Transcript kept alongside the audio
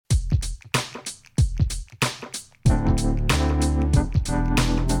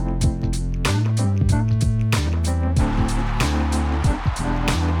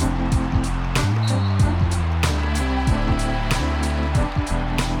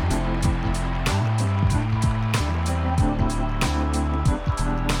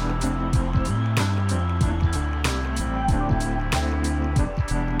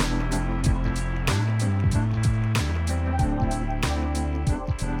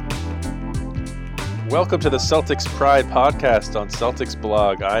Welcome to the Celtics Pride podcast on Celtics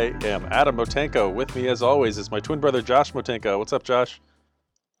blog. I am Adam Motenko. With me, as always, is my twin brother, Josh Motenko. What's up, Josh?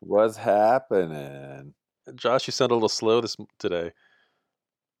 What's happening? Josh, you sound a little slow today.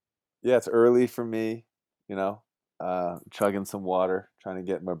 Yeah, it's early for me, chugging some water, trying to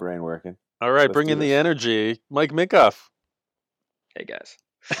get my brain working. All right, Let's bring do in the this. energy. Mike Minkoff. Hey, guys.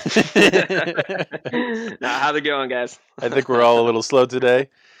 How's it going, guys? I think we're all a little slow today.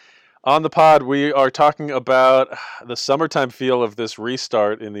 On the pod, we are talking about the summertime feel of this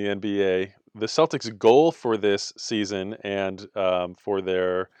restart in the NBA. The Celtics' goal for this season and for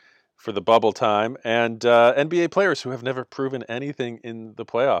the bubble time, and NBA players who have never proven anything in the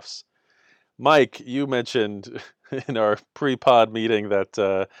playoffs. Mike, you mentioned in our pre-pod meeting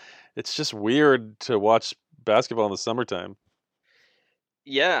that it's just weird to watch basketball in the summertime.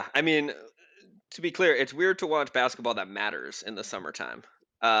 Yeah, I mean, to be clear, it's weird to watch basketball that matters in the summertime.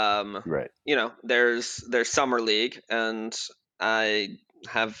 Right. There's summer league, and I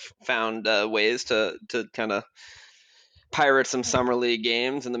have found ways to kind of pirate some summer league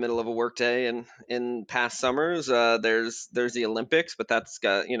games in the middle of a workday. And in past summers, there's the Olympics, but that's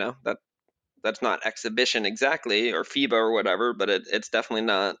got that's not exhibition exactly, or FIBA or whatever, but it's definitely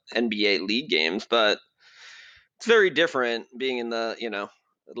not NBA league games. But it's very different being in the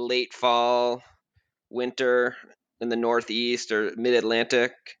late fall, winter in the Northeast or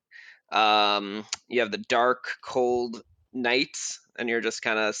Mid-Atlantic. You have the dark, cold nights, and you're just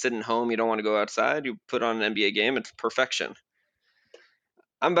kind of sitting home. You don't want to go outside. You put on an NBA game. It's perfection.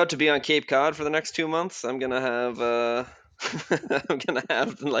 I'm about to be on Cape Cod for the next 2 months. I'm gonna have I'm gonna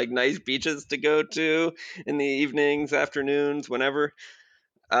have like nice beaches to go to in the evenings, afternoons, whenever.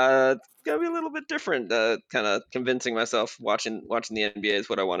 It's gonna be a little bit different. Kind of convincing myself watching the NBA is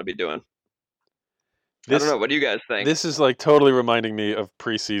what I want to be doing. I don't know. What do you guys think? This is like totally reminding me of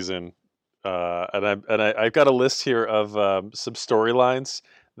preseason, and I've got a list here of some storylines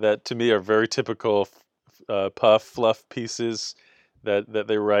that to me are very typical puff fluff pieces that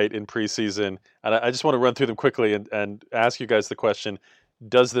they write in preseason, and I just want to run through them quickly and ask you guys the question: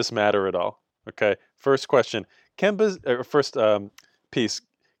 does this matter at all? Okay, first question: first piece.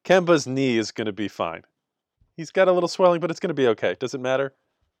 Kemba's knee is going to be fine. He's got a little swelling, but it's going to be okay. Does it matter?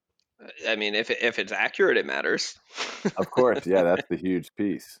 I mean, if it's accurate, it matters. Of course, yeah, that's the huge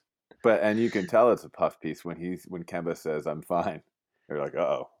piece. And you can tell it's a puff piece when Kemba says I'm fine. You're like,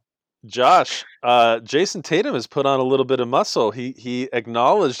 uh-oh. Josh, Jason Tatum has put on a little bit of muscle. He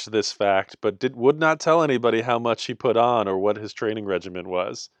acknowledged this fact, but would not tell anybody how much he put on or what his training regimen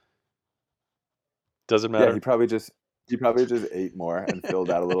was. Does it matter? Yeah, he probably just ate more and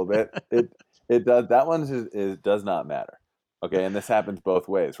filled out a little bit. It does. That one does not matter. Okay, and this happens both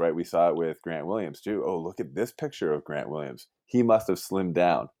ways, right? We saw it with Grant Williams too. Oh, look at this picture of Grant Williams. He must have slimmed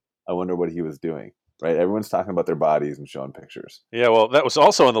down. I wonder what he was doing, right? Everyone's talking about their bodies and showing pictures. Yeah, well, that was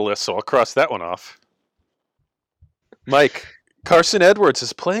also on the list, so I'll cross that one off. Mike, Carson Edwards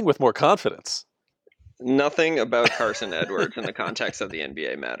is playing with more confidence. Nothing about Carson Edwards in the context of the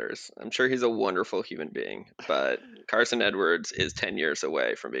NBA matters. I'm sure he's a wonderful human being, but Carson Edwards is 10 years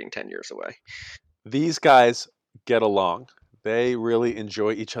away from being 10 years away. These guys get along. They really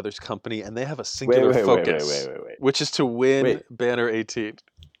enjoy each other's company, and they have a singular focus, which is to win Banner 18.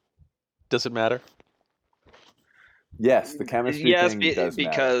 Does it matter? Yes, the chemistry thing does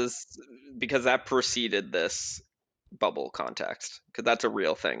matter. Because that preceded this bubble context, because that's a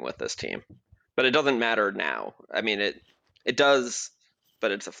real thing with this team. But it doesn't matter now. I mean, it does,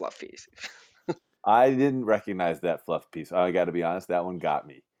 but it's a fluff piece. I didn't recognize that fluff piece. I got to be honest, that one got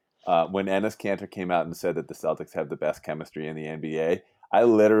me. When Enes Kanter came out and said that the Celtics have the best chemistry in the NBA, I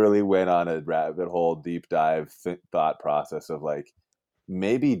literally went on a rabbit hole, deep dive thought process of like,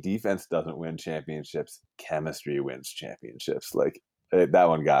 maybe defense doesn't win championships, chemistry wins championships. Like that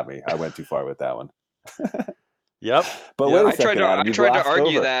one got me. I went too far with that one. Yep. But yep. wait a I second, Adam, tried to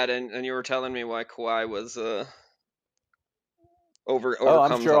argue that, and you were telling me why Kawhi was overcomes. Oh,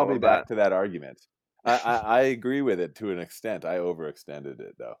 I'm sure I'll be back that. to that argument. I agree with it to an extent. I overextended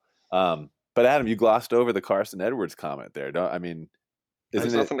it though. But Adam, you glossed over the Carson Edwards comment there.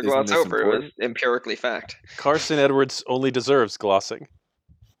 There's nothing to gloss over. It was empirically fact. Carson Edwards only deserves glossing.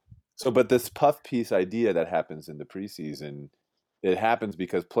 So, but this puff piece idea that happens in the preseason, it happens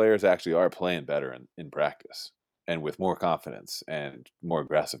because players actually are playing better in practice and with more confidence and more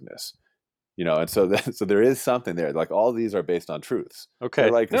aggressiveness. And so there is something there. Like all these are based on truths. Okay.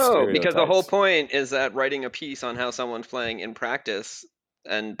 No, because the whole point is that writing a piece on how someone's playing in practice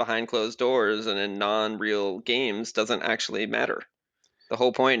and behind closed doors and in non-real games doesn't actually matter. The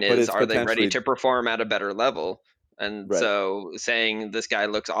whole point is, are they ready to perform at a better level? And so saying this guy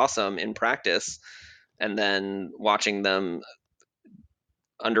looks awesome in practice and then watching them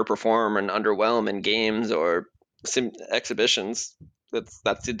underperform and underwhelm in games or exhibitions.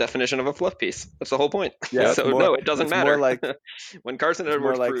 That's the definition of a fluff piece. That's the whole point. Yeah, So no, it doesn't it's more matter. like When Carson it's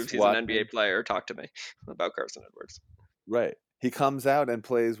more Edwards like proves he's an NBA watching. player, talk to me about Carson Edwards. Right. He comes out and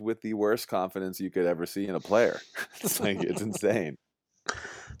plays with the worst confidence you could ever see in a player. It's like it's insane.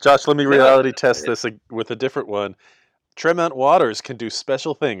 Josh, let me No, reality test this with a different one. Tremont Waters can do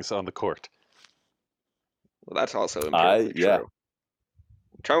special things on the court. well, that's also empirically Yeah. true.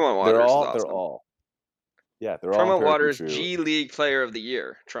 Tremont They're Waters is all they're awesome. all yeah, they're all Tremont empirically Waters, true. G League Player of the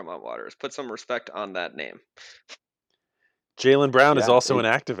Year. Tremont Waters. Put some respect on that name. Jaylen Brown is Yeah, also an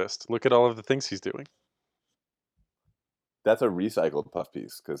activist. Look at all of the things he's doing. that's a recycled Puff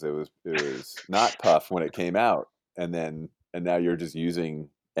piece because it was not Puff when it came out, and now you're just using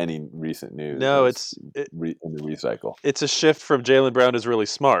any recent news No, as in the recycle. it's a shift from Jaylen Brown is really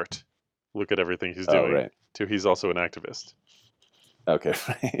smart. Look at everything he's Oh, doing. right. To he's also an activist. Okay,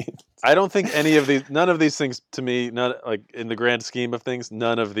 right. I don't think none of these things to me, not like in the grand scheme of things,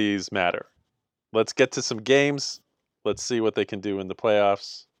 none of these matter. Let's get to some games. Let's see what they can do in the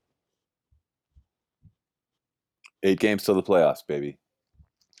playoffs. 8 games till the playoffs, baby.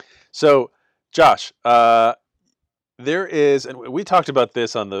 So, Josh, there is, and we talked about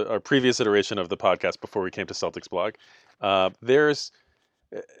this on our previous iteration of the podcast before we came to Celtics blog. There's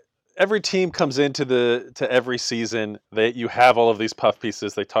every team comes into every season that you have all of these puff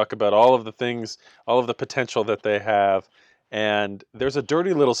pieces. They talk about all of the things, all of the potential that they have, and there's a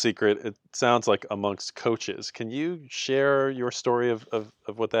dirty little secret. It sounds like amongst coaches. Can you share your story of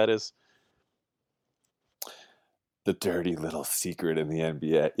what that is? The dirty little secret in the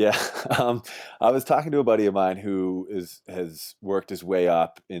NBA. Yeah. I was talking to a buddy of mine who has worked his way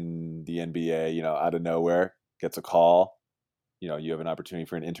up in the NBA, out of nowhere, gets a call. You have an opportunity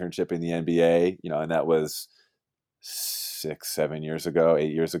for an internship in the NBA, and that was 6, 7 years ago,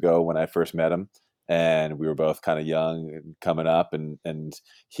 8 years ago when I first met him. And we were both kind of young and coming up, and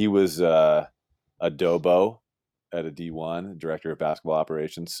he was a Dobo at a D1, director of basketball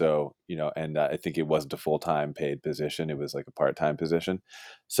operations. So, and I think it wasn't a full-time paid position. It was like a part-time position.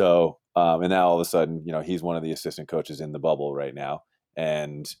 So, and now all of a sudden, he's one of the assistant coaches in the bubble right now.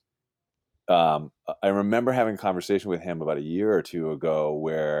 And I remember having a conversation with him about a year or two ago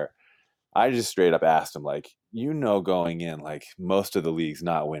where I just straight up asked him, like, going in, like, most of the league's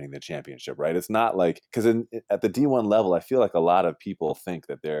not winning the championship, right? It's not like, because at the D1 level, I feel like a lot of teams think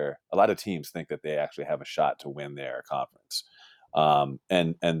that they actually have a shot to win their conference.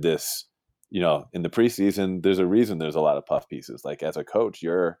 And this, in the preseason, there's a reason there's a lot of puff pieces. Like, as a coach,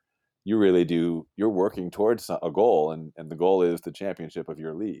 you're working towards a goal, and the goal is the championship of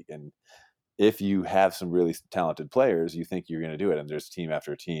your league. And if you have some really talented players, you think you're going to do it. And there's team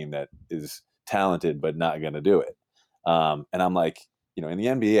after team that is talented, but not going to do it. And I'm like, in the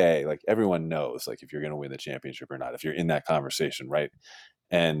NBA, like, everyone knows, like, if you're going to win the championship or not, if you're in that conversation. Right.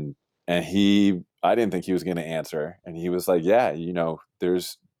 And I didn't think he was going to answer. And he was like, yeah,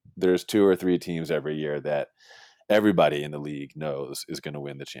 there's 2 or 3 teams every year that everybody in the league knows is going to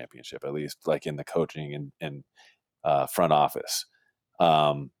win the championship, at least like in the coaching and front office.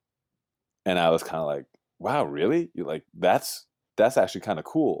 And I was kind of like, wow, really? You like that's actually kind of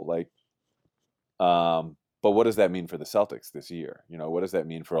cool. Like, but what does that mean for the Celtics this year? What does that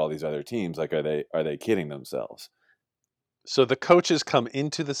mean for all these other teams? Like, are they kidding themselves? So the coaches come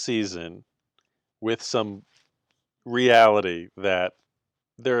into the season with some reality that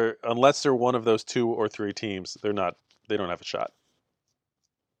unless they're one of those 2 or 3 teams, they don't have a shot.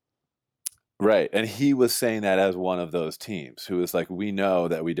 Right. And he was saying that as one of those teams who was like, we know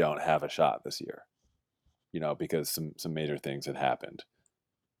that we don't have a shot this year, because some major things had happened.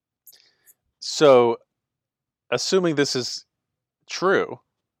 So, assuming this is true,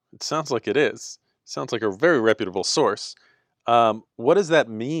 it sounds like it is. Sounds like a very reputable source. What does that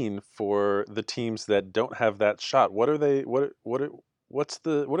mean for the teams that don't have that shot? What are they? What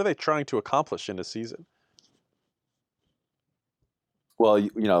are they trying to accomplish in a season? Well,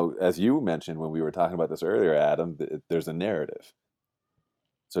 as you mentioned when we were talking about this earlier, Adam, there's a narrative.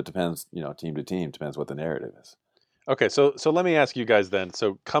 So it depends, team to team, depends what the narrative is. Okay, so let me ask you guys then.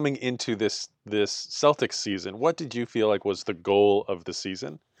 So coming into this Celtics season, what did you feel like was the goal of the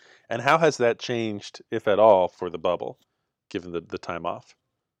season, and how has that changed, if at all, for the bubble, given the time off?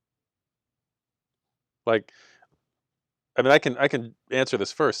 Like, I mean, I can answer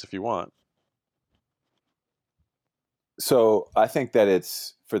this first if you want. So I think that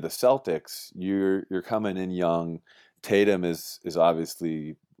it's for the Celtics. You're coming in young. Tatum is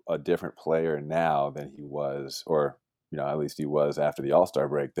obviously a different player now than he was, or at least he was after the All-Star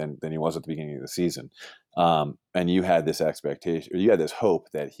break than he was at the beginning of the season. And you had this expectation, or you had this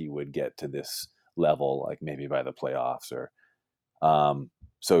hope that he would get to this level, like maybe by the playoffs, or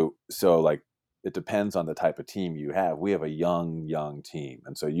so like it depends on the type of team you have. We have a young team,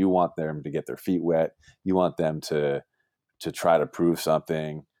 and so you want them to get their feet wet. You want them to try to prove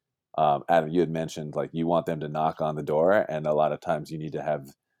something. Adam, you had mentioned like you want them to knock on the door, and a lot of times you need to have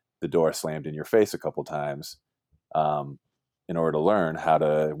the door slammed in your face a couple times um, in order to learn how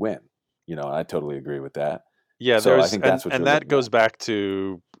to win. I totally agree with that. Yeah, So I there's think that's what and you're that looking at. goes back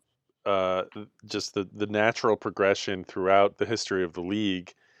to just the natural progression throughout the history of the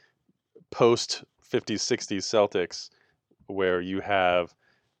league post 50s 60s Celtics, where you have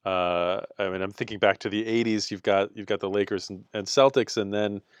I mean, I'm thinking back to the 80s. You've got the Lakers and Celtics, and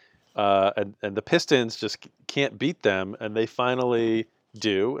then and the Pistons just can't beat them, and they finally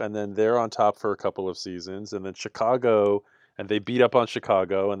do, and then they're on top for a couple of seasons, and then Chicago, and they beat up on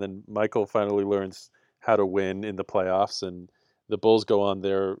Chicago, and then Michael finally learns how to win in the playoffs, and the Bulls go on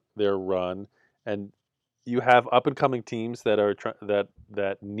their run, and you have up and coming teams that are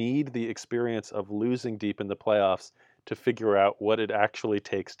that need the experience of losing deep in the playoffs to figure out what it actually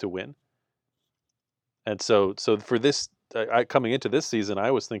takes to win. And so for this, coming into this season,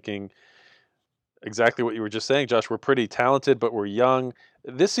 I was thinking exactly what you were just saying, Josh. We're pretty talented, but we're young.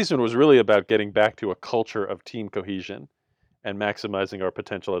 This season was really about getting back to a culture of team cohesion and maximizing our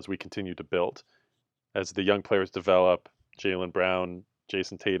potential as we continue to build. As the young players develop, Jaylen Brown,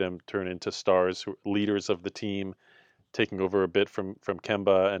 Jason Tatum turn into stars, leaders of the team, taking over a bit from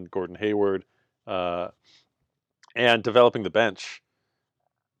Kemba and Gordon Hayward, uh, and developing the bench.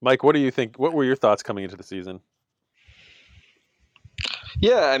 Mike, what do you think? What were your thoughts coming into the season?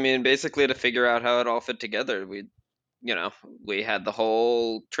 Yeah, I mean, basically to figure out how it all fit together, you know, we had the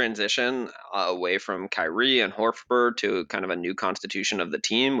whole transition away from Kyrie and Horford to kind of a new constitution of the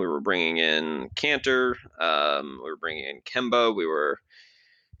team. We were bringing in Cantor, we were bringing in Kemba, we were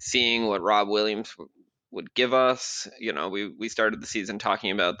seeing what Rob Williams would give us. We started the season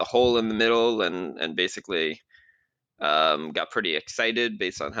talking about the hole in the middle, and basically got pretty excited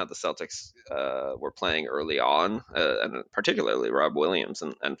based on how the Celtics were playing early on, and particularly Rob Williams,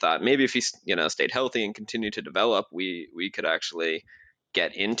 and thought maybe if he stayed healthy and continued to develop, we could actually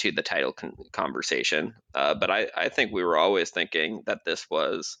get into the title conversation. But I think we were always thinking that this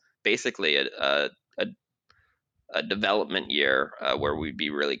was basically a, a development year where we'd be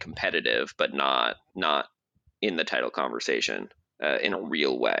really competitive, but not in the title conversation in a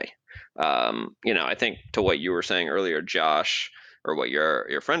real way. I think to what you were saying earlier, Josh, or what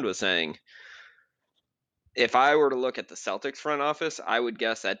your friend was saying, if I were to look at the Celtics front office, I would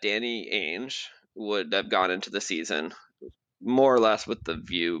guess that Danny Ainge would have gone into the season more or less with the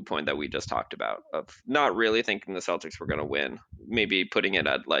viewpoint that we just talked about of not really thinking the Celtics were going to win, maybe putting it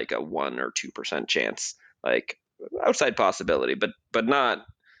at like a 1 or 2% chance, like outside possibility, but not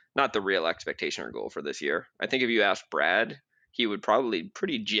the real expectation or goal for this year. I think if you asked Brad, he would probably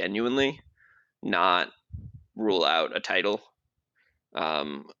pretty genuinely not rule out a title,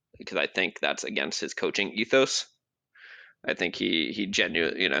 because I think that's against his coaching ethos. I think he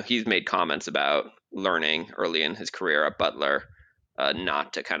genuinely, he's made comments about learning early in his career at Butler,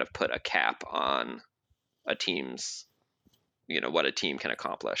 not to kind of put a cap on a team's, what a team can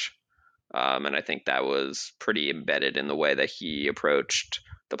accomplish. And I think that was pretty embedded in the way that he approached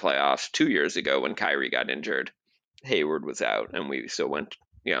the playoffs 2 years ago when Kyrie got injured. Hayward was out, and we still went,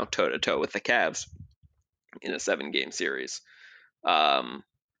 toe to toe with the Cavs in a 7-game series. Um,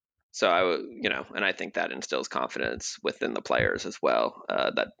 So and I think that instills confidence within the players as well.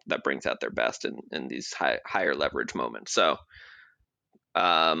 That brings out their best in these higher leverage moments. So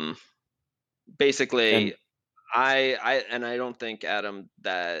um, And basically, I don't think, Adam,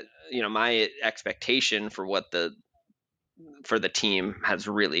 that my expectation for the team has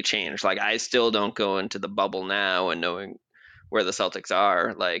really changed. Like, I still don't go into the bubble now and knowing where the Celtics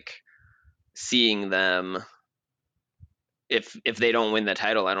are, like seeing them, if they don't win the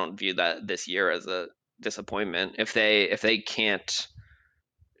title, I don't view that this year as a disappointment. If they can't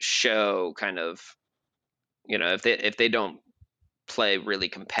show kind of, if they don't play really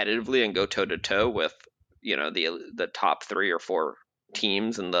competitively and go toe to toe with the top 3 or 4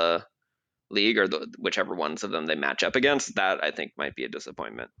 teams in the league, or whichever ones of them they match up against, that I think might be a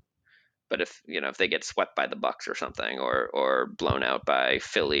disappointment. But if they get swept by the Bucks or something, or blown out by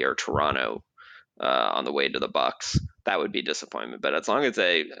Philly or Toronto on the way to the Bucks, that would be disappointment. But as long as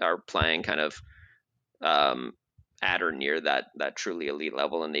they are playing kind of um, at or near that truly elite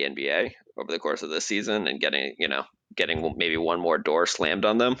level in the NBA over the course of this season, and getting maybe one more door slammed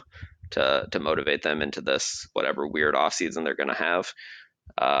on them, to motivate them into this whatever weird off season they're going to have.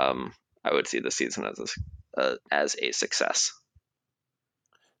 I would see the season as a success.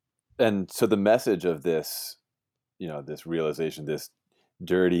 And so the message of this, this realization, this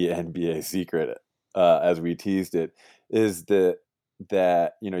dirty NBA secret, as we teased it, is that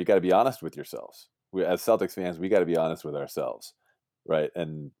you got to be honest with yourselves. As Celtics fans, we got to be honest with ourselves, right?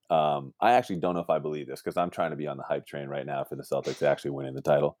 And I actually don't know if I believe this because I'm trying to be on the hype train right now for the Celtics actually winning the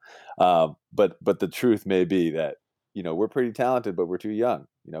title. But the truth may be that we're pretty talented, but we're too young.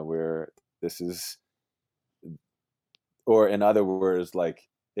 This is, or in other words, like,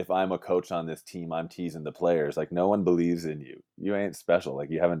 if I'm a coach on this team, I'm teasing the players. Like, no one believes in you. You ain't special. Like,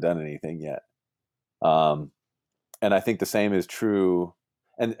 you haven't done anything yet. And I think the same is true.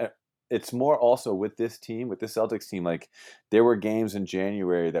 And it's more also with this team, with this Celtics team. Like, there were games in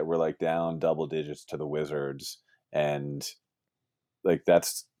January that were like down double digits to the Wizards, and like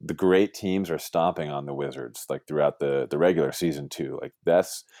that's the great teams are stomping on the Wizards like throughout the regular season too. Like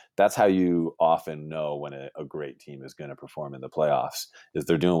that's how you often know when a great team is going to perform in the playoffs, is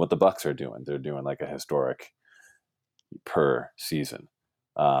they're doing what the Bucks are doing. They're doing like a historic per season,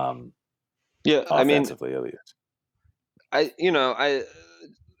 Yeah, I mean, offensively at least.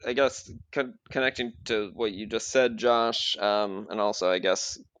 I guess connecting to what you just said, Josh, and also I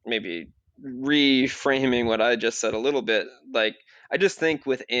guess maybe reframing what I just said a little bit. Like, I just think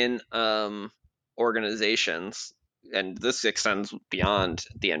within organizations, and this extends beyond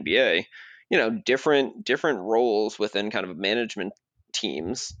the NBA, different roles within kind of management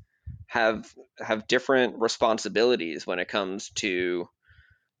teams have different responsibilities when it comes to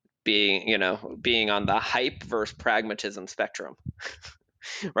being on the hype versus pragmatism spectrum.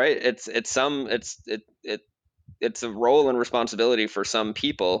 Right? It's a role and responsibility for some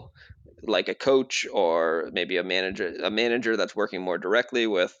people, like a coach or maybe a manager that's working more directly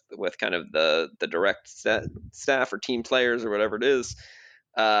with kind of the direct staff or team players or whatever it is,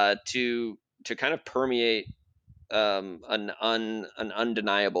 to kind of permeate an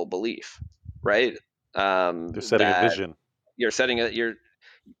undeniable belief, right? They're setting a That vision. you're setting a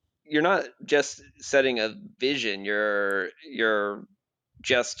you're not just setting a vision, you're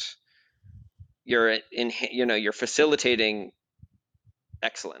just you're facilitating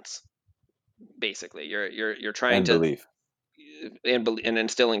excellence, basically. You're trying And to belief. and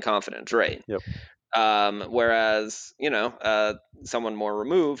instilling confidence, right? Yep. Whereas someone more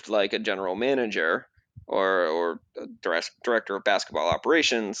removed, like a general manager or a director of basketball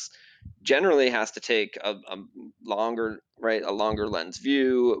operations, generally has to take a longer lens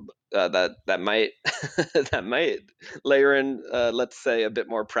view, that might that might layer in, let's say, a bit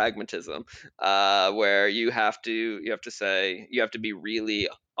more pragmatism, where you have to be really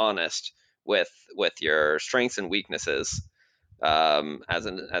honest with your strengths and weaknesses, as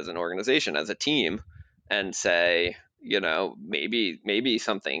an organization, as a team, and say, maybe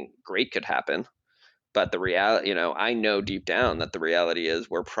something great could happen, but the reality, I know deep down that the reality is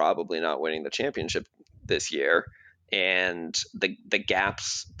we're probably not winning the championship this year. And the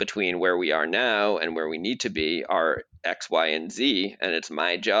gaps between where we are now and where we need to be are X, Y, and Z. And it's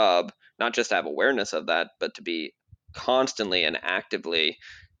my job not just to have awareness of that, but to be constantly and actively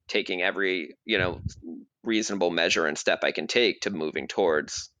taking every, reasonable measure and step I can take to moving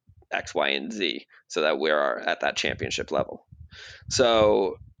towards X, Y, and Z so that we are at that championship level.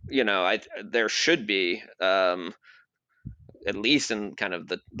 So, there should be, at least in kind of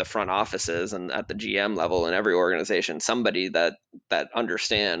the front offices and at the GM level in every organization, somebody that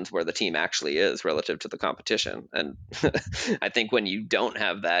understands where the team actually is relative to the competition. And I think when you don't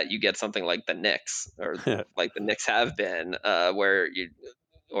have that, you get something like the Knicks, or like the Knicks have been, or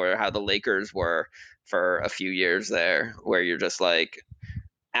how the Lakers were for a few years there, where you're just like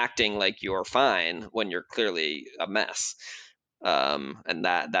acting like you're fine when you're clearly a mess. And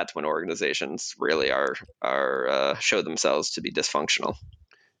that's when organizations really are show themselves to be dysfunctional.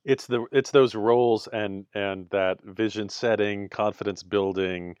 It's those roles and that vision setting, confidence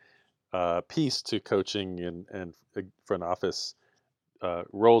building piece to coaching and front office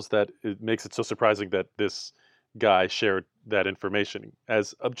roles that it makes it so surprising that this guy shared that information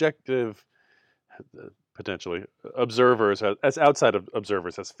as objective, potentially observers, as outside of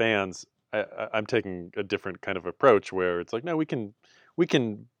observers, as fans. I'm taking a different kind of approach where it's like, no, we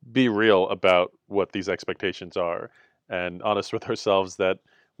can be real about what these expectations are and honest with ourselves that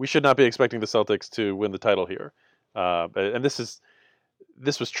we should not be expecting the Celtics to win the title here. And this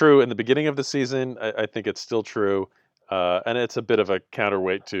was true in the beginning of the season. I think it's still true. And it's a bit of a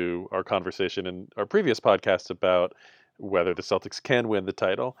counterweight to our conversation in our previous podcast about whether the Celtics can win the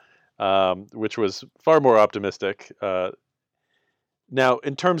title, which was far more optimistic. Now,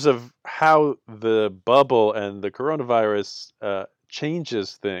 in terms of how the bubble and the coronavirus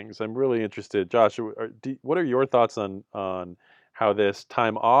changes things, I'm really interested. Josh, what are your thoughts on how this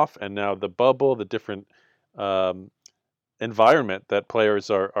time off and now the bubble, the different um, environment that players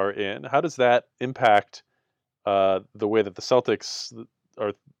are in? How does that impact the way that the Celtics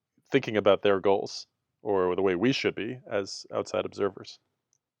are thinking about their goals, or the way we should be as outside observers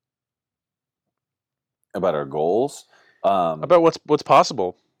About our goals. Um, about what's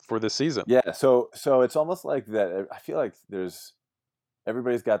possible for this season? yeah, so it's almost like that. I feel like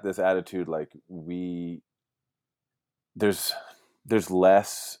everybody's got this attitude like there's there's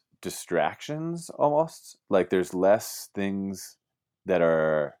less distractions almost. Like there's less things that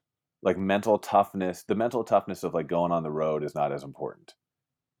are like mental toughness. The mental toughness of like going on the road is not as important,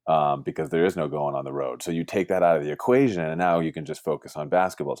 because there is no going on the road. So you take that out of the equation, and now you can just focus on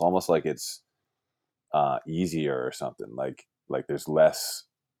basketball. It's almost like it's easier or something. Like there's less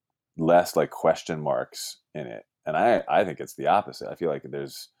like question marks in it. And I think it's the opposite. I feel like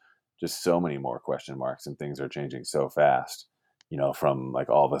there's just so many more question marks, and things are changing so fast. From like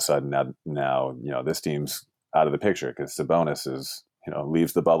all of a sudden now this team's out of the picture because Sabonis is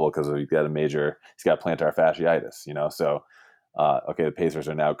leaves the bubble because he's got plantar fasciitis. So okay, the Pacers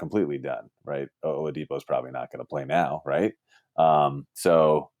are now completely done, right? Oladipo's probably not going to play now, right?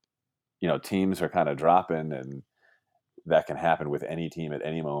 So teams are kind of dropping, and that can happen with any team at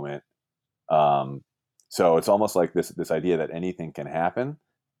any moment. Um, so it's almost like this idea that anything can happen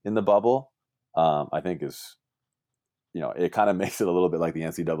in the bubble. I think is it kind of makes it a little bit like the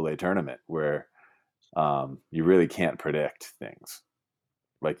NCAA tournament where you really can't predict things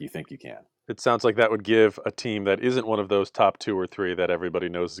like you think you can. It sounds like that would give a team that isn't one of those top two or three that everybody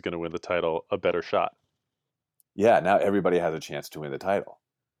knows is going to win the title a better shot. Yeah, now everybody has a chance to win the title.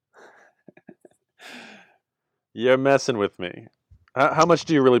 You're messing with me. How much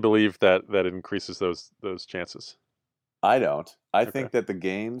do you really believe that it increases those chances? I don't. I Okay. think that the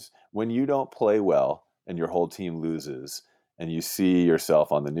games, when you don't play well and your whole team loses, and you see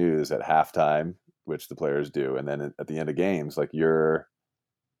yourself on the news at halftime, which the players do, and then at the end of games, like you're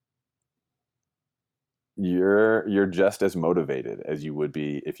just as motivated as you would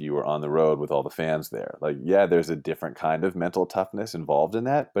be if you were on the road with all the fans there. Like, yeah, there's a different kind of mental toughness involved in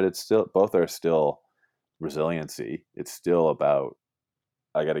that, but it's still both are still resiliency. It's still about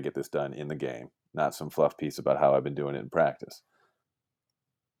I got to get this done in the game, not some fluff piece about how I've been doing it in practice.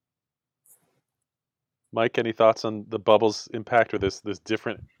 Mike, any thoughts on the bubble's impact or this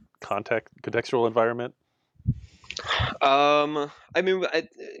different contextual environment? I mean,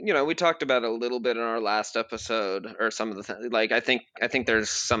 we talked about it a little bit in our last episode, or some of the like. I think there's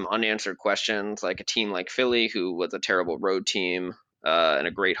some unanswered questions, like a team like Philly, who was a terrible road team, and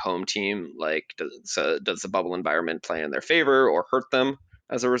a great home team. Like, does the bubble environment play in their favor or hurt them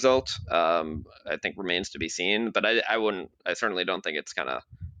as a result? I think remains to be seen. But I wouldn't. I certainly don't think it's kind of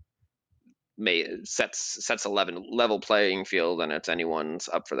sets a level playing field, and it's anyone's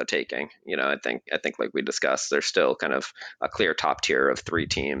up for the taking. I think like we discussed, there's still kind of a clear top tier of three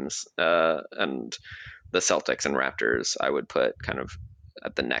teams, and the Celtics and Raptors I would put kind of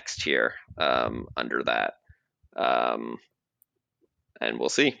at the next tier, under that. Um, and we'll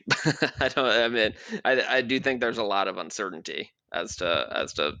see. I don't. I mean, I do think there's a lot of uncertainty as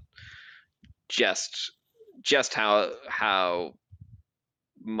to just how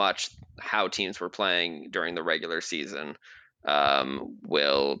much how teams were playing during the regular season,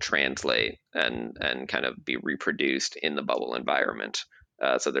 will translate and kind of be reproduced in the bubble environment.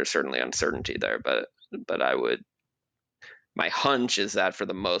 So there's certainly uncertainty there, but my hunch is that for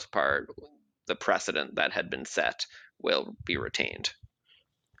the most part, the precedent that had been set will be retained.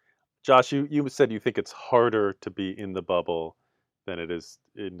 Josh, you said you think it's harder to be in the bubble than it is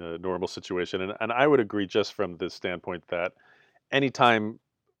in a normal situation, and I would agree just from the standpoint that anytime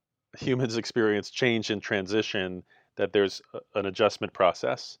humans experience change and transition, that there's an adjustment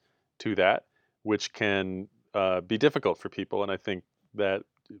process to that, which can be difficult for people. And I think that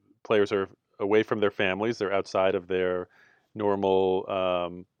players are away from their families, they're outside of their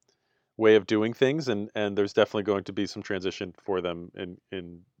normal way of doing things, and there's definitely going to be some transition for them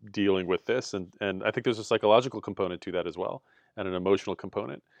in dealing with this. And I think there's a psychological component to that as well, and an emotional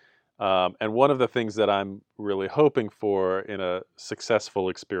component. And one of the things that I'm really hoping for in a successful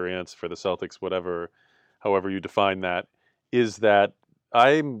experience for the Celtics, however you define that, is that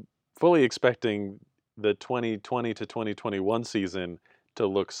I'm fully expecting the 2020 to 2021 season to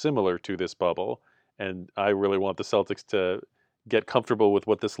look similar to this bubble. And I really want the Celtics to get comfortable with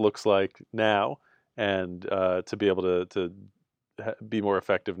what this looks like now, and to be able to be more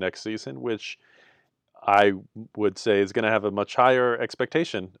effective next season, which I would say is going to have a much higher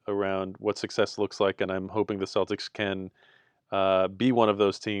expectation around what success looks like, and I'm hoping the Celtics can be one of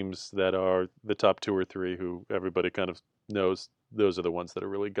those teams that are the top two or three who everybody kind of knows those are the ones that are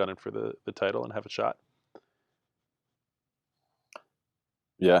really gunning for the title and have a shot.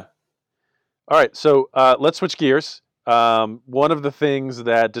 Yeah. All right, so let's switch gears. One of the things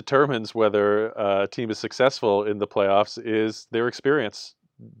that determines whether a team is successful in the playoffs is their experience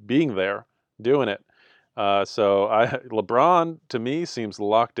being there, doing it. LeBron to me seems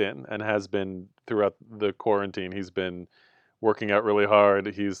locked in and has been throughout the quarantine. He's been working out really hard.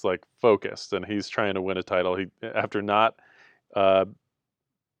 He's like focused and he's trying to win a title. He after not uh,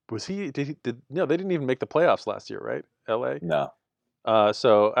 was he did no they didn't even make the playoffs last year, right? LA. No.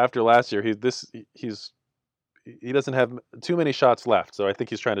 So after last year, he doesn't have too many shots left. So I think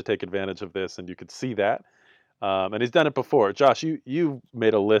he's trying to take advantage of this, and you could see that. And he's done it before. Josh, you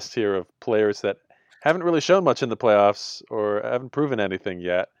made a list here of players that haven't really shown much in the playoffs or haven't proven anything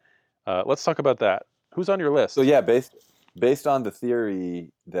yet. Let's talk about that. Who's on your So list? yeah, based on the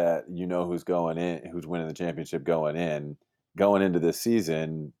theory that you know who's going in, who's winning the championship going into this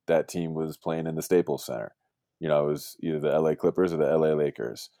season, that team was playing in the Staples Center. You know, it was either the LA Clippers or the LA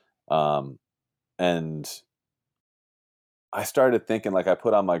Lakers. And I started thinking, like, I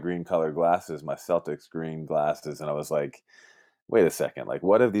put on my green colored glasses, my Celtics green glasses, and I was like, wait a second, like,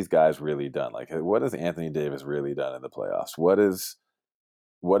 what have these guys really done? Like, what has Anthony Davis really done in the playoffs? What is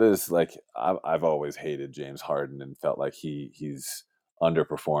like I've always hated James Harden and felt like he's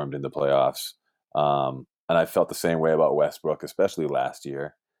underperformed in the playoffs. And I felt the same way about Westbrook, especially last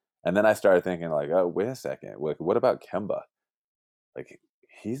year. And then I started thinking like, oh, wait a second, like what about Kemba? Like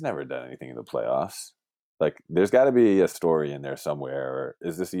he's never done anything in the playoffs. Like there's got to be a story in there somewhere. Or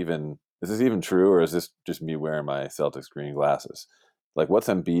is this even true, or is this just me wearing my Celtics green glasses? Like what's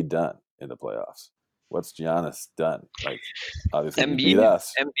Embiid done in the playoffs? What's Giannis done? Like obviously he beat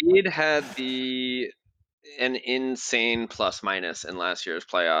us. Embiid had an insane plus minus in last year's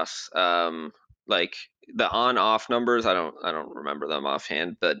playoffs. Like the on off numbers, I don't remember them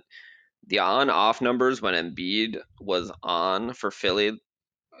offhand, but the on off numbers when Embiid was on for Philly,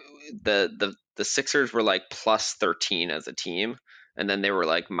 the Sixers were like plus 13 as a team, and then they were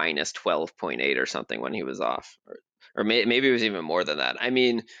like minus 12.8 or something when he was off, or maybe it was even more than that. I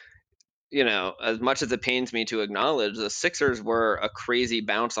mean, as much as it pains me to acknowledge, the Sixers were a crazy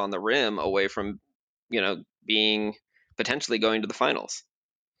bounce on the rim away from, being potentially going to the finals.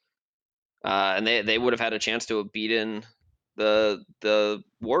 And they would have had a chance to have beaten the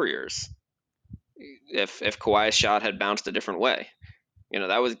Warriors if Kawhi's shot had bounced a different way.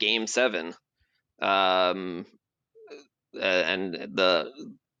 That was Game 7, and the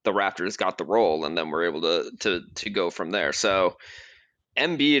Raptors got the roll, and then were able to go from there. So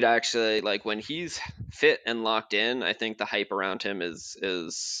Embiid actually, like when he's fit and locked in, I think the hype around him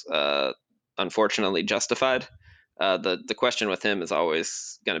is unfortunately justified. The question with him is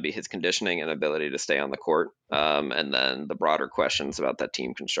always going to be his conditioning and ability to stay on the court, and then the broader questions about that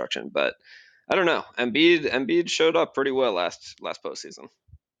team construction. But I don't know. Embiid showed up pretty well last postseason.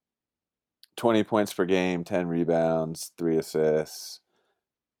 20 points per game, 10 rebounds, 3 assists,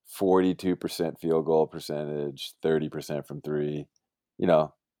 42% field goal percentage, 30% from 3. You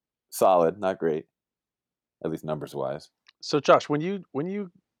know, solid, not great, at least numbers wise. So Josh, when you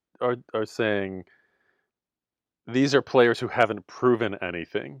are saying these are players who haven't proven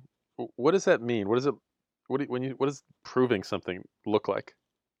anything, what does that mean? What does it what does proving something look like?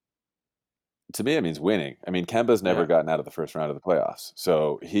 To me, it means winning. I mean, Kemba's never Yeah. gotten out of the first round of the playoffs,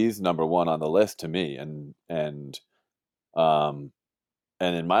 so he's number one on the list to me. Um,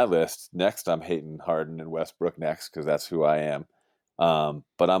 and in my list, next I'm hating Harden and Westbrook next because that's who I am.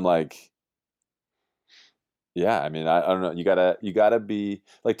 But I'm like, yeah, I mean, I don't know. You gotta be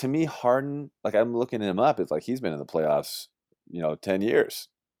like, to me, Harden. Like I'm looking him up. It's like he's been in the playoffs, 10 years.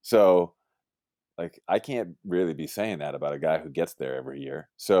 So like I can't really be saying that about a guy who gets there every year.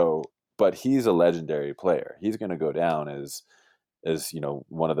 So, but he's a legendary player. He's going to go down as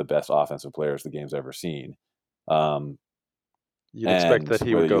one of the best offensive players the game's ever seen. Um, You'd expect and that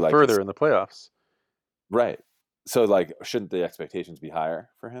he would whether go you like his further in the playoffs. right, so like, shouldn't the expectations be higher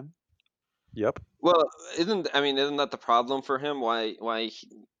for him? Yep. Well, isn't that the problem for him? Why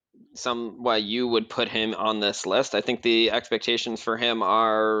you would put him on this list? I think the expectations for him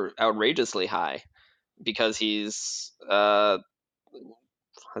are outrageously high because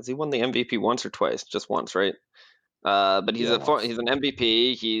has he won the MVP once or twice? Just once, right? But Yeah, once. he's an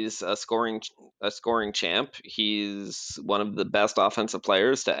MVP. He's a scoring champ. He's one of the best offensive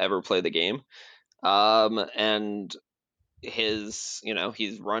players to ever play the game. And he's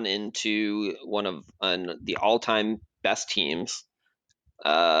run into one of the all-time best teams.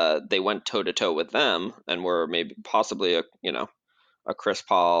 They went toe to toe with them and were maybe possibly a Chris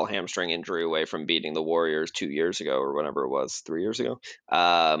Paul hamstring injury away from beating the Warriors 2 years ago or whatever it was, 3 years ago,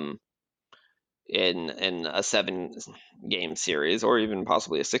 in a 7-game series or even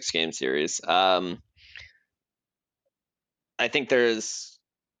possibly a 6-game series. I think there's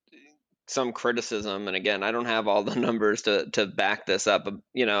some criticism, and again, I don't have all the numbers to back this up. But,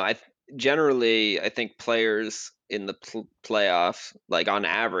 I think players in the playoffs, like on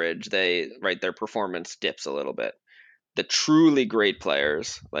average, their performance dips a little bit. The truly great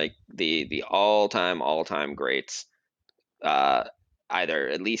players, like the all time greats, either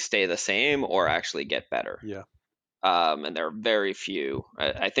at least stay the same or actually get better. Yeah. And there are very few.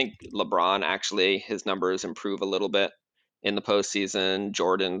 I think LeBron actually, his numbers improve a little bit in the postseason.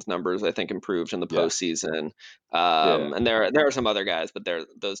 Jordan's numbers, I think, improved in the Yeah. postseason. Yeah. And there are some other guys, but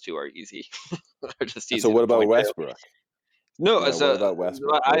those two are easy. They're just And so easy what to about point to. Westbrook? No, What about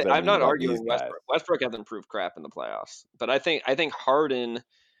Westbrook? What does that I'm mean not about these arguing guys? Westbrook. Westbrook hasn't proved crap in the playoffs, but I think Harden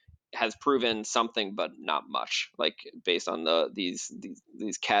has proven something, but not much. Like based on these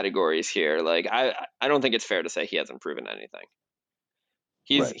categories here, like I don't think it's fair to say he hasn't proven anything.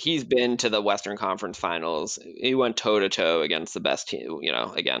 He's Right. he's been to the Western Conference Finals. He went toe to toe against the best team.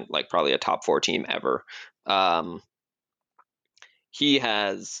 Again, like probably a top 4 team ever. Um, he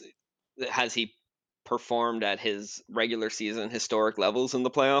has he performed at his regular season historic levels in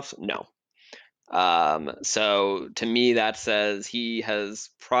the playoffs? No. So to me, that says he has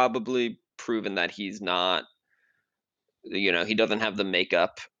probably proven that he's not, he doesn't have the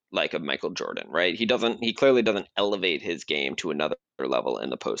makeup like of Michael Jordan, right? He clearly doesn't elevate his game to another level in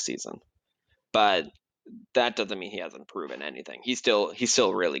the postseason. But that doesn't mean he hasn't proven anything. He's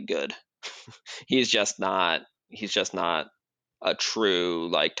still really good. He's just not a true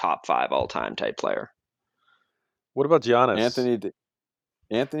like top 5 all time type player. What about Giannis?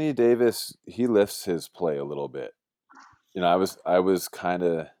 Anthony Davis, he lifts his play a little bit. I was kind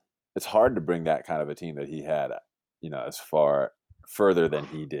of. It's hard to bring that kind of a team that he had, as further than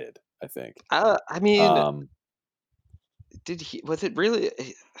he did. I think. I mean, Um, was it really?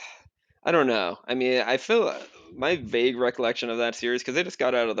 I don't know. I mean, I feel my vague recollection of that series, because they just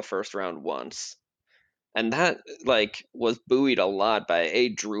got out of the first round once, and that like was buoyed a lot by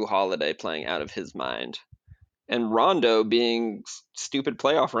Drew Holiday playing out of his mind, and Rondo being stupid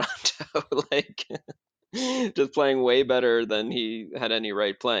playoff Rondo, like just playing way better than he had any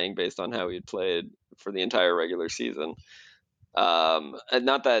right playing based on how he had played for the entire regular season. And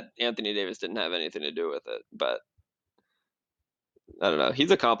not that Anthony Davis didn't have anything to do with it, but I don't know.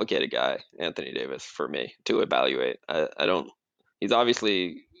 He's a complicated guy, Anthony Davis, for me to evaluate. I don't. He's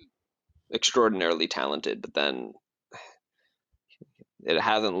obviously extraordinarily talented, but then it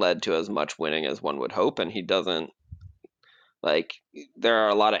hasn't led to as much winning as one would hope, and he doesn't like. There are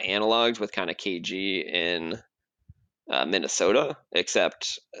a lot of analogs with kind of KG in Minnesota,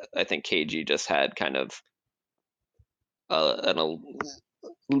 except I think KG just had kind of an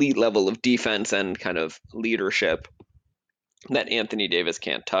elite level of defense and kind of leadership that Anthony Davis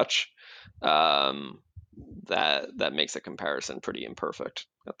can't touch. Um, that makes a comparison pretty imperfect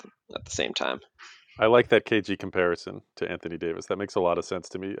at the same time. I like that KG comparison to Anthony Davis. That makes a lot of sense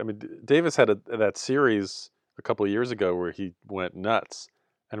to me. I mean, Davis had that series a couple of years ago where he went nuts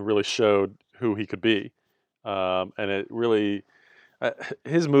and really showed who he could be. And it really,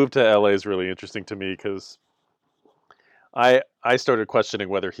 his move to LA is really interesting to me because I started questioning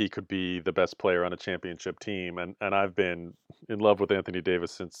whether he could be the best player on a championship team, and I've been in love with Anthony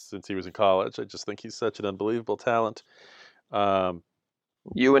Davis since he was in college. I just think he's such an unbelievable talent. Um,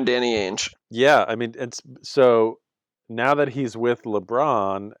 You and Danny Ainge. yeah, I mean, so now that he's with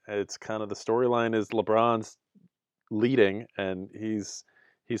LeBron, it's kind of the storyline is LeBron's leading, and he's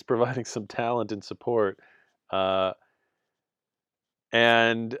providing some talent and support. Uh,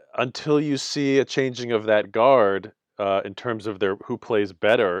 and until you see a changing of that guard in terms of their who plays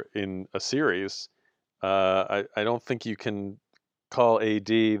better in a series, I don't think you can call AD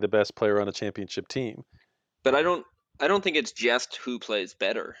the best player on a championship team. But I don't think it's just who plays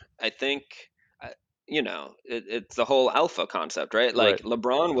better. I think it's the whole alpha concept, right? Like Right.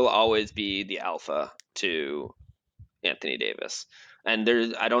 LeBron will always be the alpha to Anthony Davis. And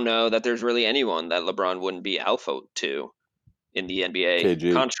I don't know that there's really anyone that LeBron wouldn't be alpha to in the NBA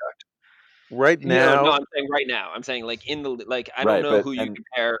KG. construct. Right No, now, I'm saying right now. I'm saying like I don't Right, know but who you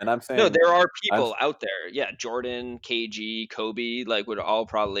compare. and I'm No, saying there are I'm people out there. Yeah, Jordan, KG, Kobe, like would all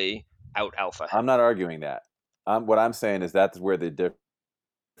probably out alpha him. I'm not arguing that. What I'm saying is that's where the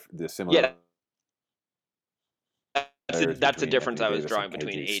Yeah, similar that's the between difference Anthony I was Davis and drawing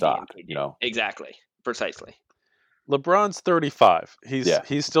between KG AD and stock. KD. Exactly, precisely. LeBron's 35. Yeah,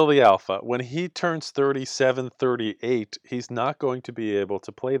 He's still the alpha. When he turns 37, 38, he's not going to be able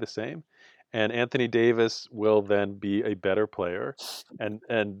to play the same. And Anthony Davis will then be a better player. And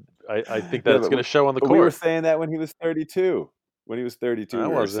I think that yeah, it's going to show on the but we were court. saying that when he was 32. When he was 32, I we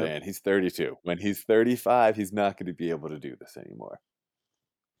were wasn't. saying he's 32. When he's 35, he's not going to be able to do this anymore.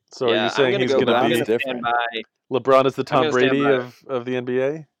 So are you Yeah, I'm saying gonna he's go. going to I'm LeBron's gonna be stand different. by. LeBron is the I'm Tom gonna stand Brady by. of the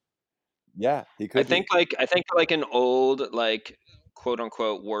NBA? Yeah, he I could think be. like an old like quote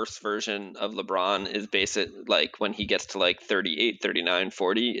unquote worse version of LeBron is basic like when he gets to like 38, 39,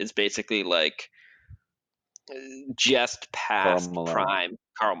 40 is basically like just Karl past Malone. prime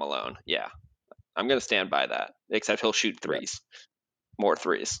Karl Malone. Yeah. I'm gonna stand by that. Except he'll shoot Yeah. threes, more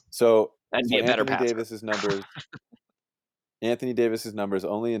threes, So and so be a better Anthony passer. Davis's numbers. Anthony Davis's numbers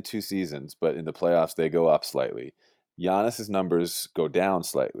only in 2 seasons, but in the playoffs they go up slightly. Giannis's numbers go down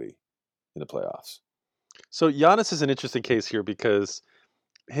slightly in the playoffs. So Giannis is an interesting case here because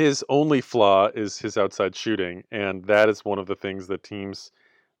his only flaw is his outside shooting, and that is one of the things that teams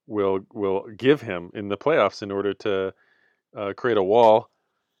will give him in the playoffs in order to create a wall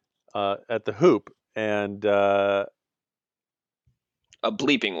at the hoop. And A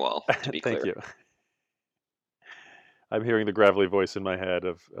bleeping wall, to be thank clear. you. I'm hearing the gravelly voice in my head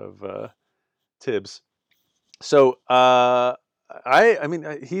of Tibbs. So I mean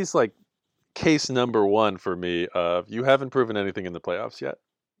he's like case number one for me of you haven't proven anything in the playoffs yet.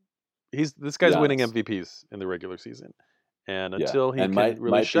 This guy's winning Giannis. MVPs in the regular season, and Yeah. until he And can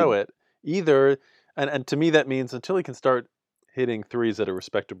really might show be it, either and to me that means until he can start hitting threes at a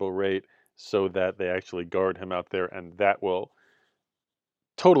respectable rate, so that they actually guard him out there, and that will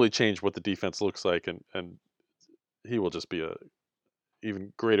totally change what the defense looks like, and he will just be a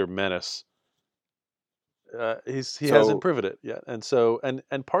even greater menace. He hasn't so proven it yet, and so and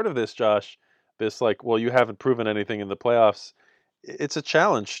part of this, Josh, this like, well, you haven't proven anything in the playoffs. It's a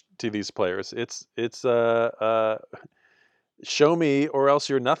challenge to these players. It's show me or else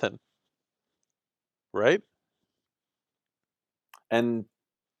you're nothing, right? and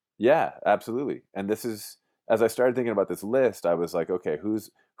yeah, absolutely. And this is as I started thinking about this list, I was like, okay, who's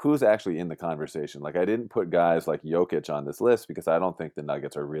actually in the conversation? Like I didn't put guys like Jokic on this list because I don't think the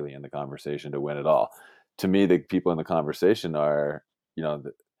Nuggets are really in the conversation to win it all. To me, the people in the conversation are,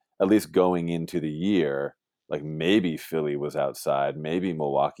 at least going into the year, like maybe Philly was outside, maybe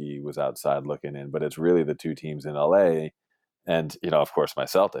Milwaukee was outside looking in, but it's really the two teams in LA and, of course, my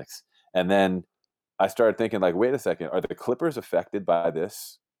Celtics. And then I started thinking, like, wait a second, are the Clippers affected by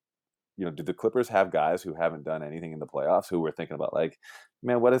this? Do the Clippers have guys who haven't done anything in the playoffs who were thinking about, like,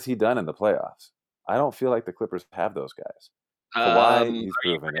 man, what has he done in the playoffs? I don't feel like the Clippers have those guys. Kawhi, Are he's you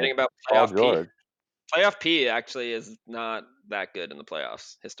proven it. forgetting about Paul playoff P? George, Playoff P actually is not that good in the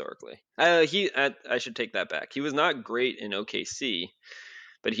playoffs historically. I should take that back. He was not great in OKC,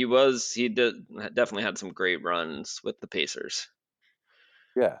 but he did definitely had some great runs with the Pacers.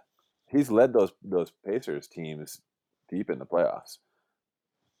 yeah, he's led those Pacers teams deep in the playoffs.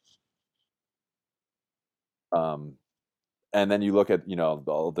 Um, and then you look at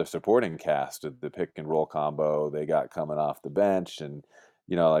all the supporting cast of the pick and roll combo they got coming off the bench, and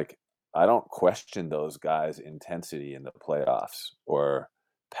like I don't question those guys' intensity in the playoffs or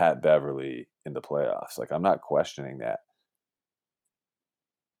Pat Beverly in the playoffs. Like I'm not questioning that.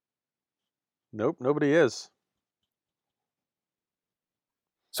 Nope, nobody is.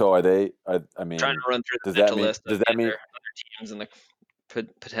 So are they? I Trying mean, to run through does the that mental mean? list of Does that mean? other teams in the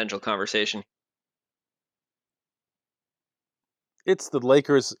potential conversation. It's the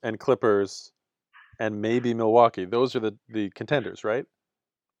Lakers and Clippers and maybe Milwaukee. Those are the contenders, right?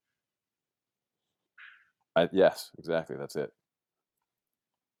 Yes, exactly. That's it.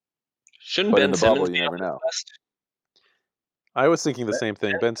 Shouldn't But in Ben the bubble, Simmons you be on never this know. list? I was thinking the same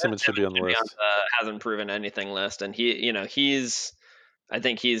thing. Ben Ben Simmons should be Simmons on the should be on list. the hasn't proven anything list, and I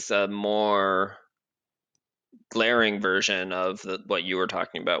think he's a more glaring version of what you were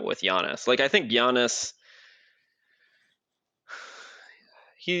talking about with Giannis. Like I think Giannis,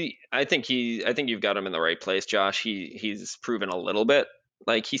 I think you've got him in the right place, Josh. He's proven a little bit.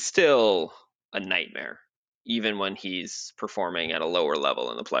 Like he's still a nightmare, even when he's performing at a lower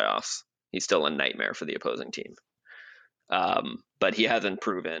level in the playoffs. He's still a nightmare for the opposing team. But he hasn't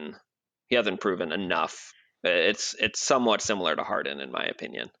proven enough. It's somewhat similar to Harden in my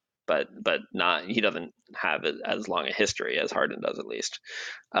opinion, but not he doesn't have as long a history as Harden does at least.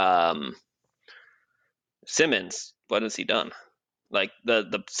 Um, Simmons, what has he done? Like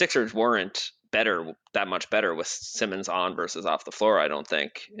the Sixers weren't that much better with Simmons on versus off the floor. I don't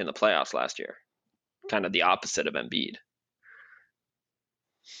think in the playoffs last year kind of the opposite of Embiid.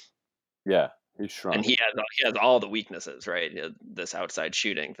 Yeah, he's shrunk. And he has all the weaknesses, right? He has this outside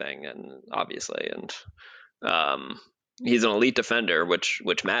shooting thing, and obviously, and he's an elite defender, which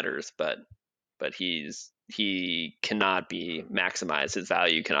matters, but he cannot be maximized. His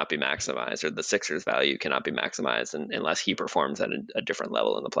value cannot be maximized, or the Sixers' value cannot be maximized unless he performs at a different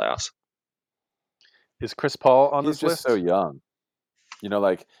level in the playoffs. Is Chris Paul on He's this just so list? young.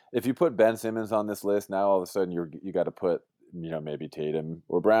 Like if you put Ben Simmons on this list, now all of a sudden you got to put maybe Tatum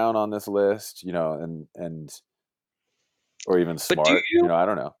or Brown on this list, and or even But Smart. I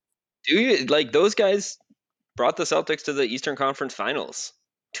don't know. do you like those guys brought the Celtics to the Eastern Conference Finals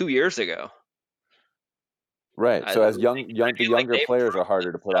 2 years ago? Right. So as the younger they've players are proved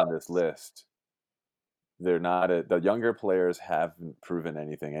harder to put on this themselves. list. They're not the younger players haven't proven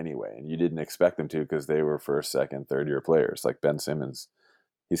anything anyway, and you didn't expect them to because they were first, second, third year players. Like Ben Simmons,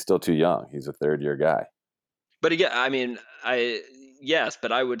 he's still too young. He's a third year guy. But again, I mean, yes,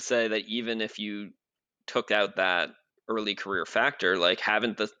 but I would say that even if you took out that early career factor, like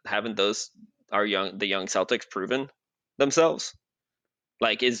haven't those the young Celtics proven themselves?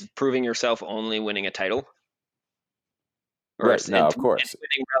 Like, is proving yourself only winning a title, or Right. is No, it of course.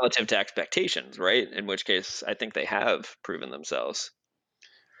 winning relative to expectations? Right. In which case, I think they have proven themselves.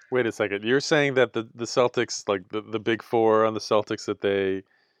 Wait a second. You're saying that the Celtics, like the big four on the Celtics, that they,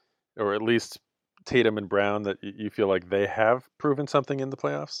 or at least Tatum and Brown, that you feel like they have proven something in the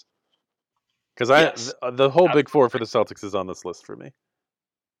playoffs? Because Yes, the whole big four for the Celtics is on this list for me.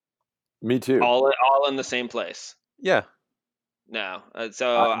 Me too. all in the same place. Yeah. No,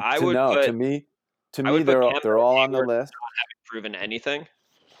 so To me, I would put they're Kemba and all on the Hayward list. not having proven anything,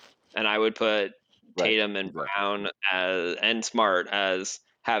 and I would put Right. Tatum and Exactly. Brown and Smart as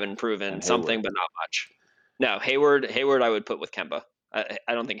having proven And something Hayward. but not much. No, Hayward I would put with Kemba. I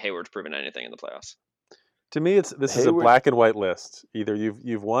don't think Hayward's proven anything in the playoffs. To me, this is a Hayward. black and white list. Either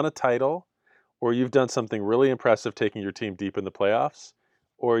you've won a title, or you've done something really impressive, taking your team deep in the playoffs,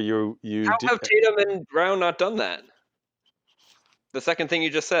 or How have Tatum and Brown not done that? The second thing you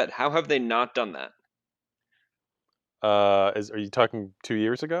just said. How have they not done that? are you talking 2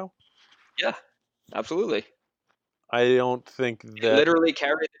 years ago? Yeah, absolutely. I don't think They that literally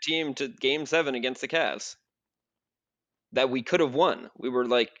carried the team to Game 7 against the Cavs. That we could have won. We were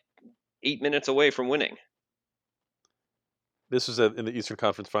like 8 minutes away from winning. this was in the Eastern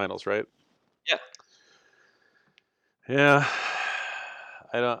Conference Finals, right? Yeah. Yeah.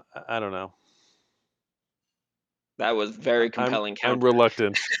 I don't know. That was very I'm compelling I'm counter.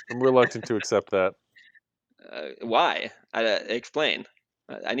 reluctant. I'm reluctant to accept that. Why? Explain.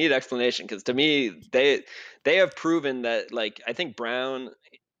 I need explanation because to me they have proven that, like, I think Brown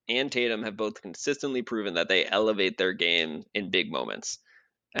and Tatum have both consistently proven that they elevate their game in big moments,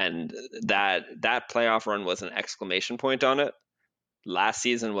 and that playoff run was an exclamation point on it. Last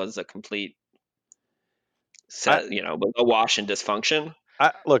season was a complete I, a wash and dysfunction.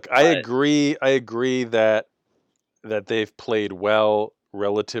 look. I But agree. I agree that they've played well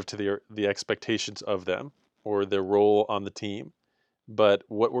relative to the expectations of them or their role on the team. But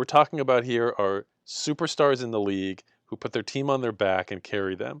what we're talking about here are superstars in the league who put their team on their back and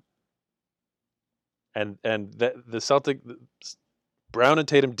carry them. And the Brown and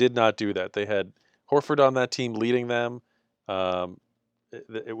Tatum did not do that. They had Horford on that team leading them. Um,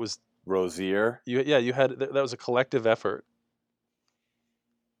 it was Rozier. you had that was a collective effort.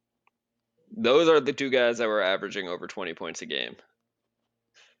 those are the two guys that were averaging over 20 points a game.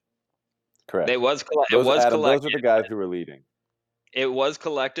 Correct. It was Adam, those collective. are the guys who were leading. It was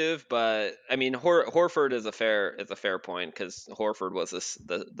collective, but I mean, Horford is a fair point because Horford was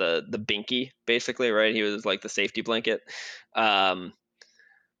the binky basically, right? He was like the safety blanket, um,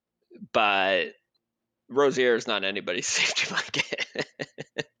 but Rozier is not anybody's safety blanket.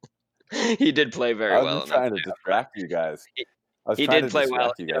 He did play very I was well just in that trying to playoff run. distract you guys. He, I was he trying did to play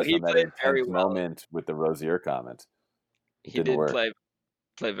well. distract you guys He from that played very intense well. moment with the Rozier comment. It He didn't did work.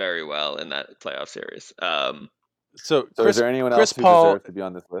 play very well in that playoff series. So So is there anyone Chris else who Paul deserves to be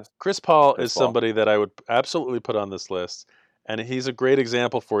on this list? Chris Paul Chris is Paul? somebody that I would absolutely put on this list, and he's a great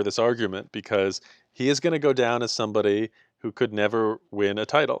example for this argument because he is going to go down as somebody who could never win a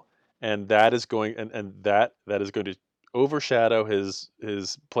title, and that is going and that is going to overshadow his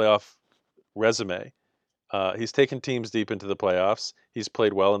playoff resume. He's taken teams deep into the playoffs. He's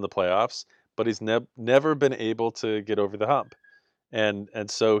played well in the playoffs, but he's never been able to get over the hump, and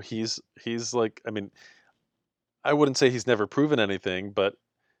so he's like, I mean, I wouldn't say he's never proven anything, but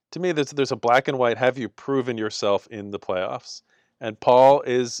to me, there's a black and white. Have you proven yourself in the playoffs? And Paul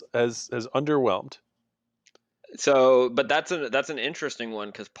has underwhelmed. So, but that's an interesting one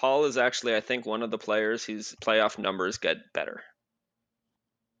because Paul is actually, I think, one of the players whose playoff numbers get better.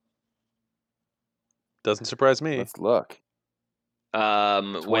 Doesn't surprise me. Let's look.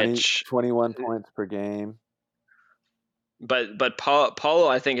 20, Which, 21 points per game, but Paul,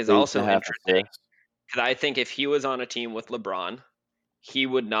 I think, is eight and a also half interesting assists. because I think if he was on a team with LeBron, he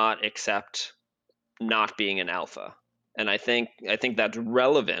would not accept not being an alpha, and I think that's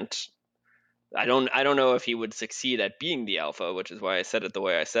relevant. I don't know if he would succeed at being the alpha, which is why I said it the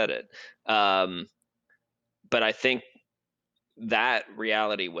way I said it. Um, but I think that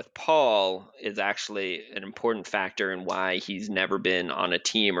reality with Paul is actually an important factor in why he's never been on a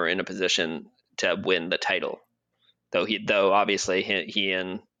team or in a position to win the title. Though obviously he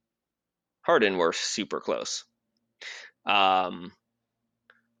and Harden were super close. Um,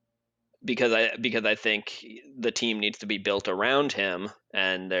 because I think the team needs to be built around him,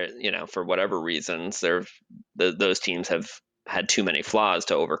 and for whatever reasons, those teams have had too many flaws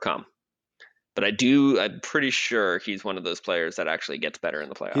to overcome. But I'm pretty sure he's one of those players that actually gets better in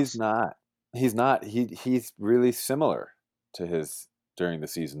the He's playoffs. not. He's not. He's really similar to his during the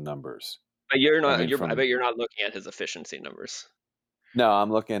season numbers. But you're I not. mean, I from bet you're not looking at his efficiency numbers. no,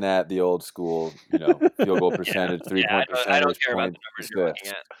 I'm looking at the old school, field goal Yeah, percentage, three yeah. point I don't percentage, care about the points, numbers you're looking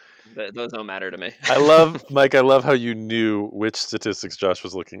assists. at. Those don't matter to me. I love Mike. I love how you knew which statistics Josh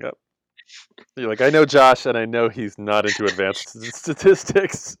was looking up. You're like, I know Josh, and I know he's not into advanced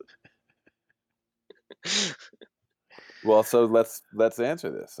statistics. Well, so let's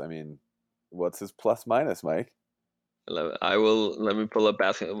answer this. I mean, what's his plus minus, Mike? I will. Let me pull up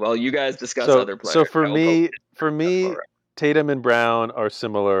basketball. While you guys discuss So, other so players, for I will go. me, for me, Tatum and Brown are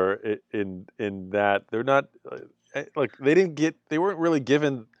similar in that they're not like they weren't really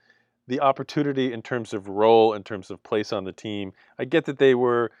given the opportunity in terms of role, in terms of place on the team. I get that they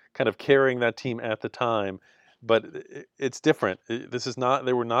were kind of carrying that team at the time, but it's different. This is not,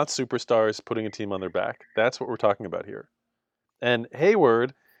 they were not superstars putting a team on their back. That's what we're talking about here. And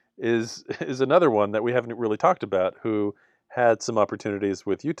Hayward is another one that we haven't really talked about who had some opportunities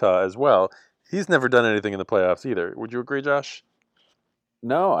with Utah as well. He's never done anything in the playoffs either. Would you agree, Josh?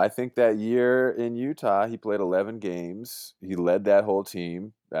 No, I think that year in Utah, he played 11 games. He led that whole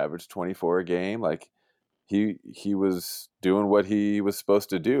team, averaged 24 a game. Like he was doing what he was supposed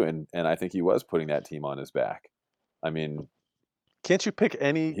to do, and I think he was putting that team on his back. I mean, Can't you pick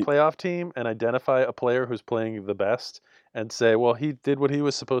any he playoff team and identify a player who's playing the best and say, well, he did what he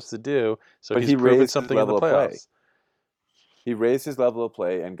was supposed to do, so but he's he proven raised his something in the level of play. playoffs? He raised his level of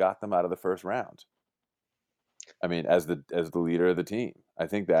play and got them out of the first round. I mean, as the leader of the team, I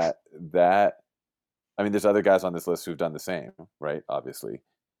think that I mean, there's other guys on this list who've done the same, right? Obviously,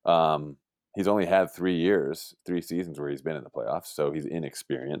 um, he's only had 3 years, 3 seasons where he's been in the playoffs, so he's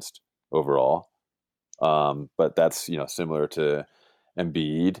inexperienced overall. But that's similar to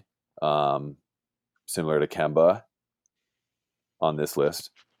Embiid, um, similar to Kemba on this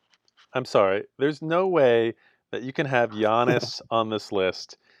list. I'm sorry. There's no way that you can have Giannis on this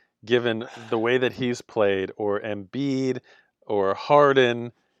list, given the way that he's played, or Embiid, or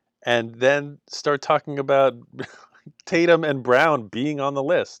Harden, and then start talking about Tatum and Brown being on the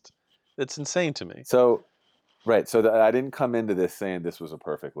list. It's insane to me. So right, so I didn't come into this saying this was a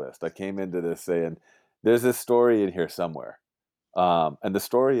perfect list. I came into this saying there's this story in here somewhere. And the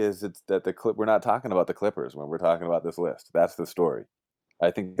story is it's that we're not talking about the Clippers when we're talking about this list. That's the story. I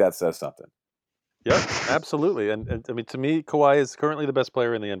think that says something. Yep, absolutely. And I mean, to me, Kawhi is currently the best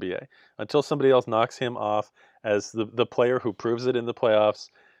player in the NBA. Until somebody else knocks him off as the player who proves it in the playoffs,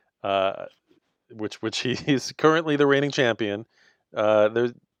 uh, which he's currently the reigning champion.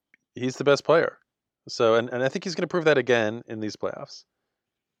 There's He's the best player. So and I think he's going to prove that again in these playoffs.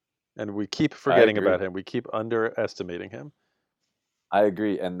 And we keep I forgetting about agree. him. We keep underestimating him. I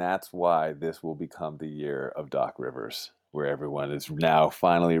agree, and that's why this will become the year of Doc Rivers, where everyone is now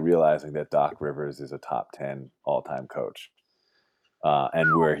finally realizing that Doc Rivers is a top 10 all-time coach,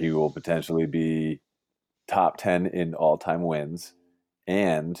 and where he will potentially be top 10 in all-time wins,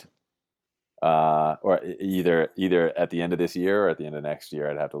 and or either at the end of this year or at the end of next year,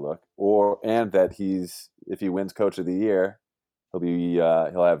 I'd have to look, or and that if he wins Coach of the Year,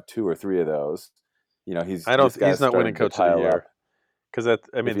 he'll have two or three of those. I don't. This He's guy's not winning starting to Coach of the pile Year up. because that.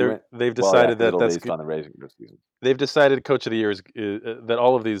 I If mean, he went, they've well, yeah, decided because that it'll that's based on the regular season. they've decided Coach of the Year is that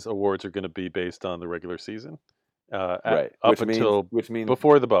all of these awards are going to be based on the regular season, Right. up until Which means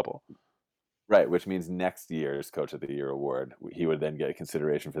before the bubble. right, which means next year's Coach of the Year award, he would then get a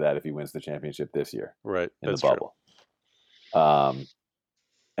consideration for that if he wins the championship this year Right. in the That's true. bubble. Um,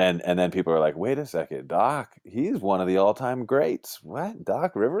 and then people are like, wait a second, Doc, he's one of the all time greats. What?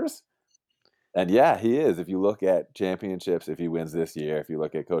 Doc Rivers? And yeah, he is. If you look at championships, if he wins this year, if you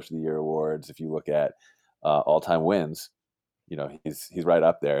look at Coach of the Year awards, if you look at all-time wins, he's right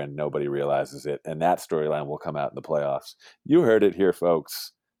up there, and nobody realizes it. And that storyline will come out in the playoffs. You heard it here,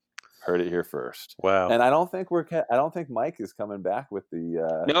 folks. Heard it here first. Wow. And I don't think Mike is coming back with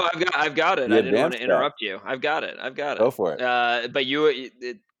the No, I've got it. the I didn't want advanced to bet. interrupt you. I've got it. Go for it. But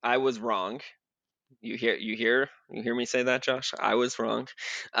I was wrong. You hear me say that, Josh? I was wrong.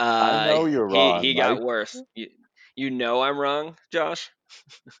 I know you're wrong, He Mike. got worse. You know I'm wrong, Josh?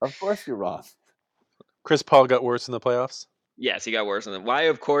 Of course you're wrong. Chris Paul got worse in the playoffs? Yes, he got worse than that. Why,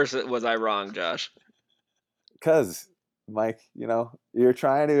 of course, was I wrong, Josh? Because, Mike, you're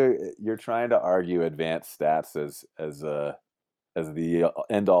trying to argue advanced stats as the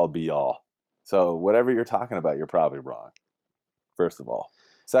end all be all. So whatever you're talking about, you're probably wrong. First of all.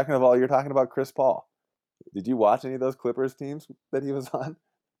 Second of all, you're talking about Chris Paul. Did you watch any of those Clippers teams that he was on?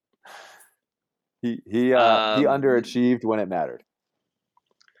 He underachieved when it mattered.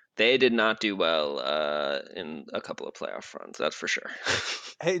 They did not do well in a couple of playoff runs, that's for sure.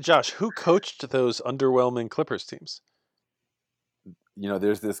 Hey, Josh, who coached those underwhelming Clippers teams?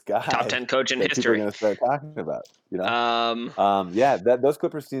 There's this guy Top 10 coach in that people are history. going to start talking about. Yeah, those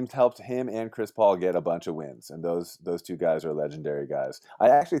Clippers teams helped him and Chris Paul get a bunch of wins, and those two guys are legendary guys. I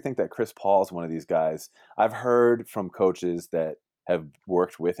actually think that Chris Paul is one of these guys. I've heard from coaches that have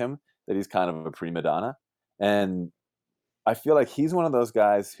worked with him that he's kind of a prima donna, and I feel like he's one of those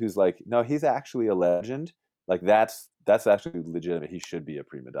guys who's like, no, he's actually a legend. Like that's actually legitimate. He should be a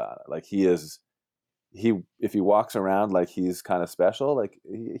prima donna. Like he is. If he walks around like he's kind of special, like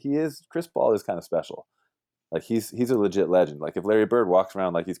he is. Chris Paul is kind of special. Like he's a legit legend. Like if Larry Bird walks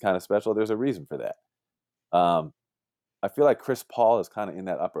around like he's kind of special, there's a reason for that. I feel like Chris Paul is kind of in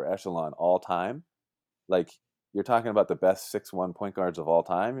that upper echelon all time. Like you're talking about the best 6'1" point guards of all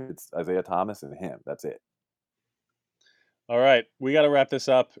time. It's Isaiah Thomas and him. That's it. All right, we got to wrap this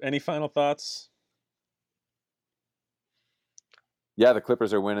up. Any final thoughts? Yeah, the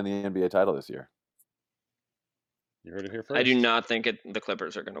Clippers are winning the NBA title this year. You heard it here first. I do not think the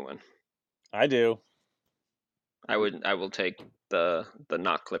Clippers are going to win. I do. I will take the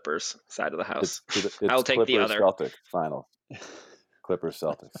not Clippers side of the house. It's I'll take Clippers, the other. Celtics final. Clippers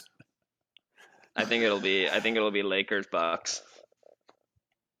Celtics. I think it'll be Lakers Bucks.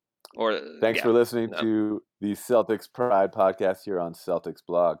 Thanks for listening to the Celtics Pride podcast here on Celtics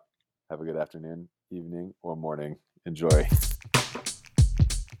Blog. Have a good afternoon, evening, or morning. Enjoy.